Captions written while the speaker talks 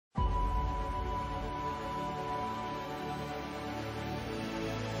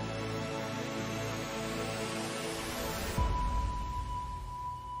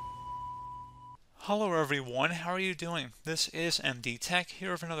Hello everyone, how are you doing? This is MD Tech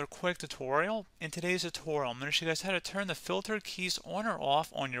here with another quick tutorial. In today's tutorial, I'm going to show you guys how to turn the filter keys on or off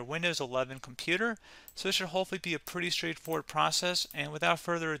on your Windows 11 computer. So this should hopefully be a pretty straightforward process, and without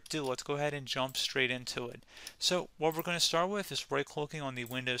further ado, let's go ahead and jump straight into it. So what we're going to start with is right-clicking on the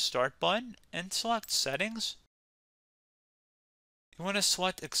Windows Start button and select Settings. You want to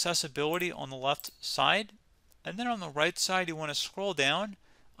select Accessibility on the left side, and then on the right side you want to scroll down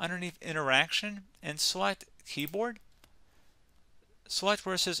underneath Interaction and select Keyboard. Select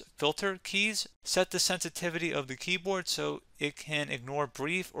where it says Filter Keys. Set the sensitivity of the keyboard so it can ignore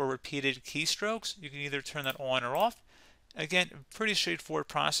brief or repeated keystrokes. You can either turn that on or off. Again, pretty straightforward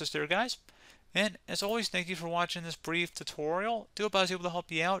process there, guys. And as always, thank you for watching this brief tutorial. Do hope I was able to help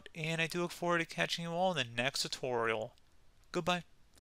you out, and I do look forward to catching you all in the next tutorial. Goodbye.